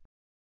you.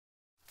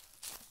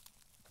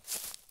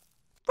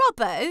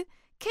 Robbo,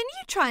 can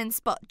you try and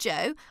spot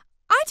Joe?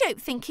 I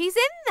don't think he's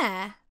in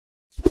there.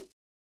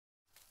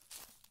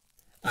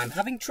 I'm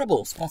having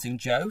trouble spotting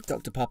Joe,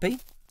 Dr. Poppy.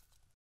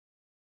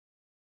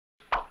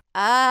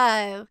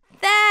 Oh,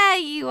 there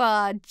you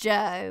are,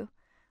 Joe.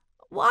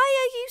 Why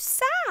are you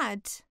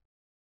sad?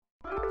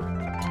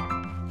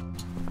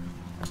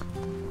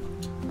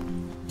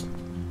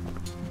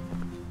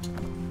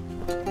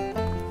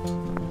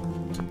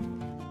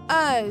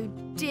 Oh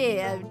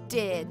dear,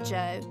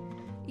 Joe.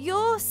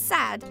 You're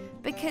sad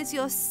because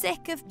you're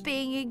sick of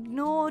being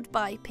ignored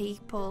by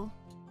people.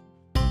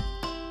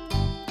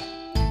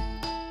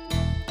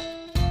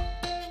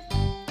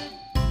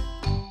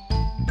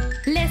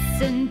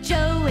 Listen,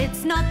 Joe,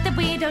 it's not that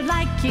we don't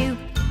like you.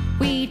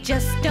 We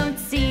just don't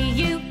see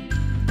you.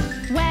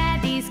 Wear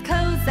these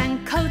clothes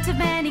and coat of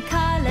many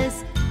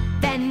colours,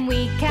 then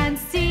we can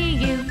see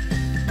you.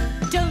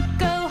 Don't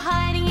go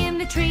hiding in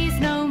the trees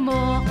no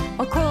more,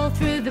 or crawl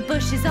through the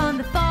bushes on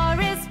the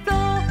forest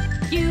floor.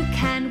 You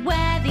can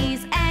wear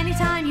these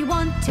anytime you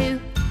want to,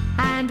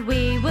 and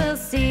we will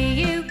see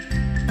you.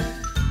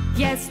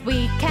 Yes,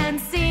 we can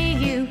see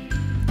you.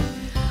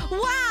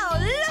 Wow,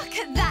 look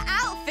at that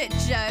outfit,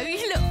 Joe.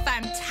 You look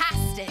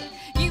fantastic.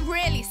 You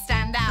really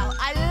stand out.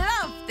 I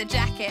love the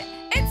jacket.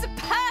 It's a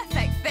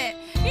perfect fit.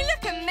 You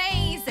look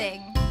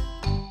amazing.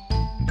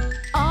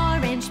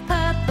 Orange,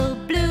 purple,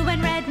 blue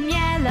and red and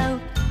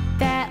yellow,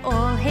 they're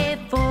all here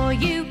for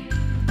you.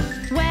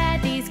 Wear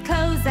these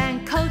clothes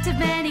and coat of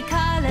many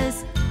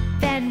colours,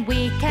 then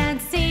we can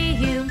see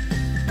you.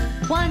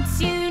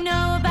 Once you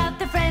know about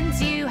the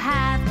friends you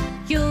have,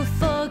 you'll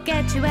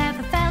forget you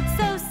ever felt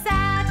so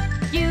sad.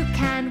 You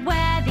can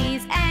wear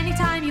these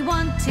anytime you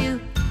want to,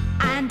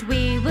 and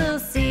we will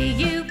see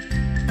you.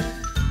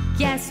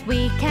 Yes,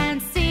 we can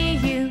see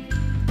you.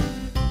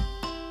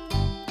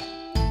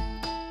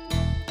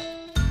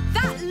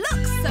 That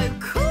looks so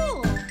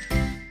cool.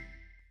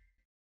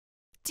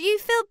 Do you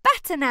feel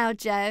better now,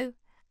 Joe?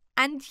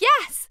 And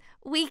yes,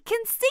 we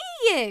can see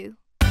you.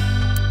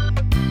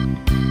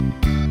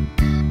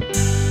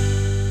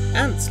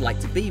 Ants like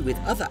to be with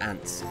other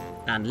ants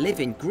and live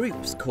in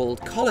groups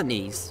called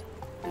colonies.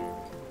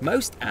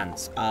 Most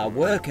ants are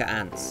worker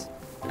ants,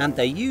 and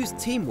they use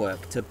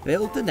teamwork to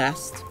build the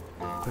nest,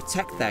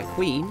 protect their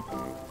queen,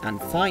 and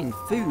find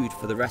food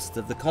for the rest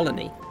of the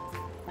colony.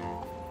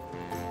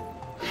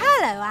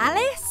 Hello,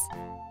 Alice.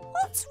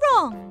 What's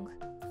wrong?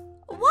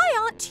 Why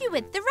aren't you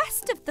with the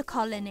rest of the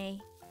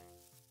colony?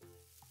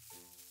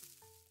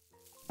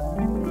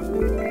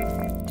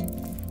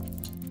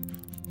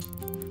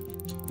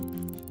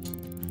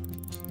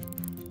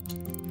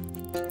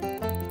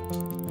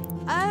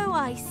 Oh,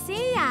 I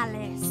see,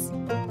 Alice.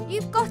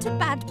 You've got a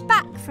bad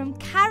back from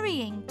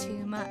carrying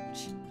too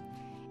much.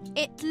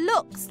 It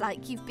looks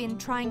like you've been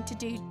trying to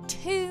do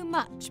too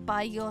much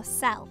by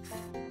yourself.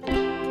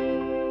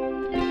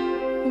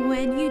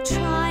 When you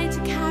try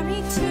to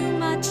carry too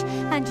much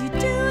and you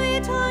do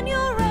it on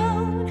your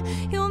own,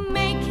 you're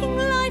making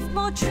life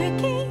more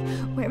tricky,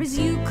 whereas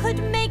you could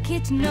make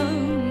it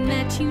known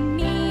that you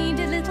need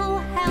a little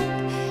help,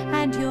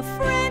 and your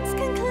friends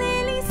can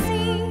clearly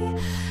see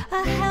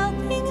a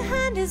helping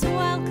hand is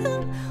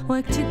welcome.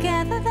 Work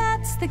together,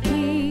 that's the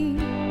key.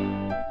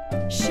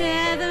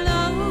 Share the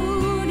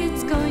load,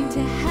 it's going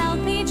to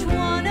help each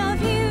one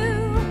of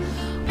you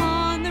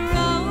on the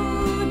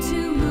road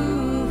to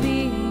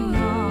moving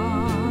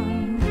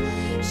on.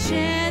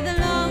 Share the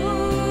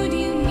load,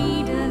 you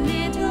need a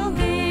little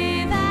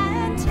give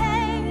and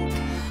take.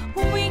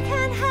 We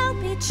can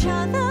help each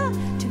other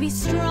to be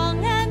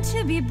strong and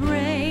to be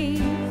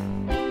brave.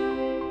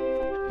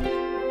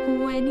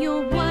 When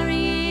you're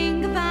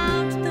worrying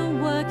about the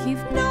work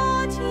you've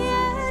not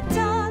yet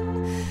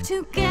done,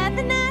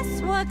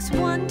 togetherness works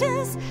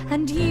wonders,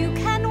 and you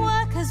can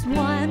work as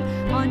one.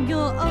 On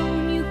your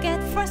own you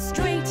get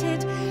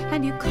frustrated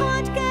and you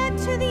can't get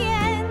to the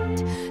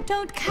end.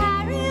 Don't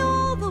carry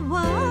all the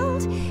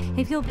world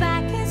if your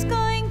back is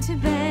going to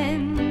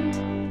bend.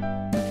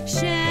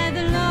 Share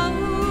the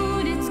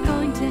load, it's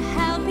going to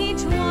help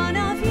each one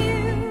of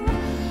you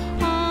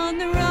on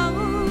the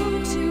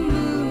road to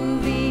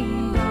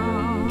moving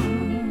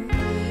on.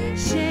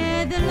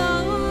 Share the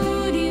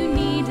load, you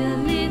need a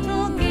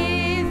little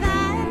give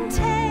and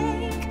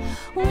take.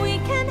 We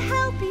can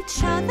help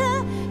each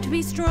other to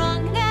be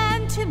strong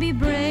and to be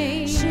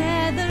brave.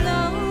 Share the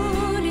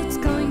load, it's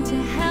going to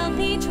help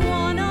each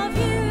one of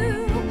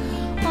you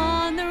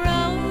on the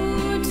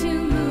road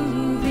to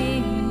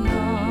moving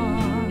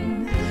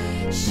on.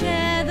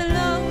 Share the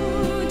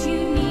load,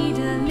 you need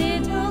a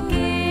little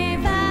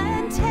give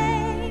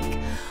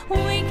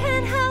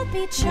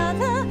help each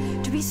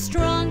other, to be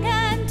strong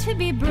and to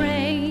be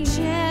brave.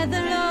 Share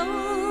the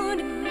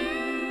load.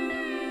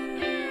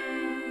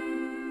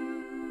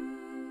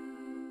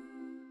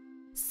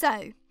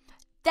 So,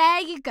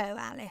 there you go,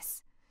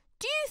 Alice.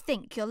 Do you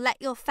think you'll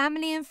let your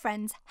family and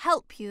friends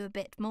help you a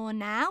bit more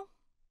now?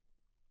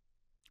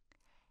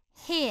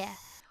 Here,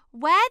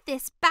 wear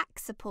this back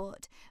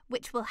support,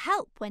 which will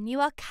help when you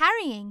are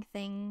carrying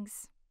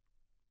things.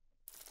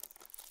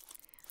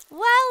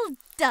 Well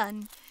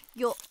done!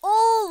 You're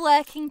all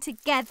working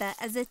together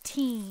as a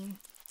team.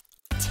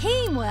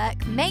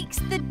 Teamwork makes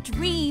the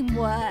dream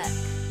work.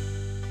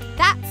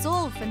 That's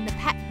all from the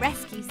Pet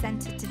Rescue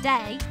Centre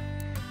today.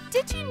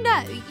 Did you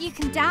know you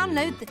can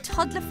download the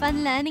Toddler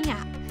Fun Learning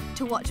app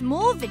to watch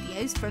more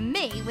videos from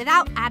me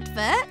without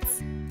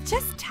adverts?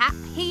 Just tap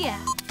here.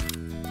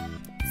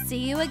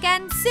 See you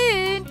again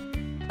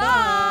soon.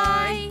 Bye!